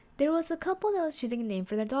There was a couple that was choosing a name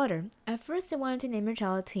for their daughter. At first, they wanted to name their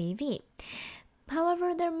child TV.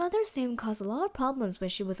 However, their mother's name caused a lot of problems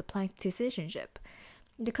when she was applying to citizenship.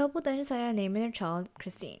 The couple then decided on naming their child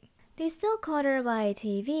Christine. They still called her by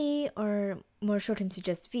TV, or more shortened to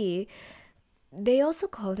just V. They also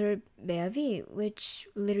called her Bea V, which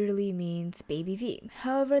literally means baby V.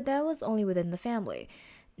 However, that was only within the family.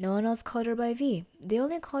 No one else called her by V. They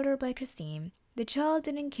only called her by Christine. The child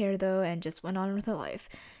didn't care though and just went on with her life.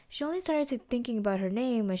 She only started to thinking about her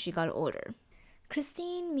name when she got older.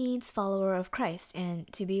 Christine means follower of Christ,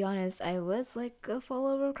 and to be honest, I was like a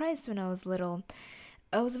follower of Christ when I was little.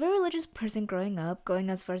 I was a very religious person growing up, going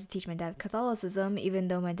as far as to teach my dad Catholicism, even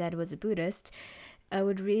though my dad was a Buddhist. I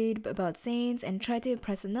would read about saints and try to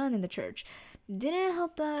impress a nun in the church. Didn't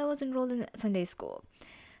help that I was enrolled in Sunday school.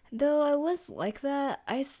 Though I was like that,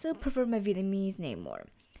 I still prefer my Vietnamese name more.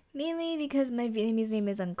 Mainly because my Vietnamese name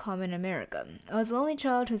is uncommon in America. I was the only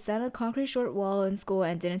child who sat on a concrete short wall in school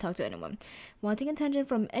and didn't talk to anyone. Wanting attention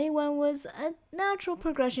from anyone was a natural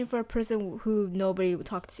progression for a person who nobody would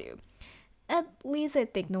talk to. At least I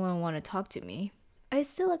think no one wanted to talk to me. I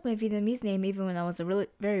still like my Vietnamese name even when I was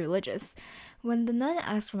very religious. When the nun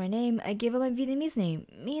asked for my name, I gave up my Vietnamese name,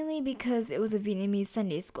 mainly because it was a Vietnamese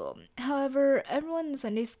Sunday school. However, everyone in the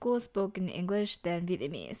Sunday school spoke in English than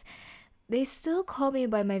Vietnamese. They still call me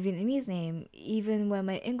by my Vietnamese name, even when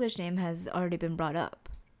my English name has already been brought up.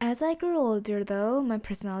 As I grew older, though, my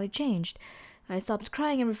personality changed. I stopped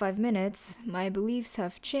crying every 5 minutes, my beliefs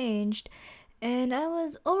have changed, and I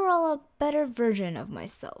was overall a better version of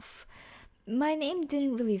myself. My name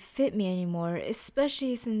didn't really fit me anymore,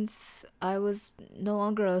 especially since I was no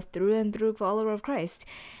longer a through and through follower of Christ.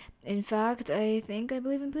 In fact, I think I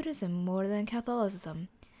believe in Buddhism more than Catholicism.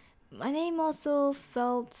 My name also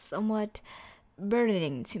felt somewhat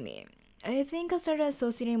burdening to me. I think I started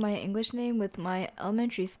associating my English name with my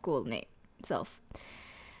elementary school name itself.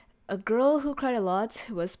 A girl who cried a lot,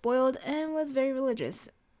 was spoiled, and was very religious.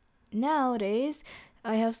 Nowadays,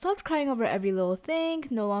 I have stopped crying over every little thing,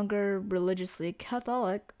 no longer religiously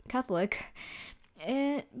Catholic,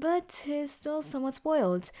 but is still somewhat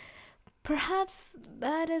spoiled. Perhaps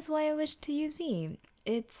that is why I wish to use V.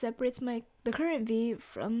 It separates the current V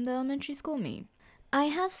from the elementary school me. I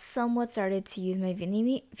have somewhat started to use my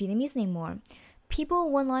Vietnamese name more.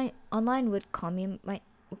 People online would call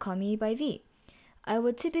me by V. I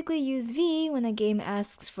would typically use V when a game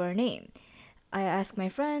asks for a name. I ask my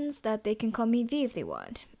friends that they can call me V if they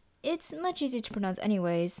want. It's much easier to pronounce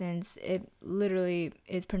anyway, since it literally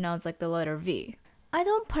is pronounced like the letter V. I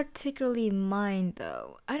don't particularly mind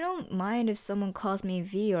though. I don't mind if someone calls me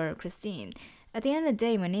V or Christine. At the end of the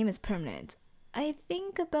day, my name is permanent. I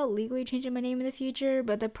think about legally changing my name in the future,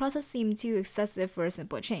 but the process seemed too excessive for a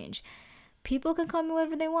simple change. People can call me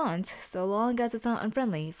whatever they want, so long as it's not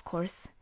unfriendly, of course.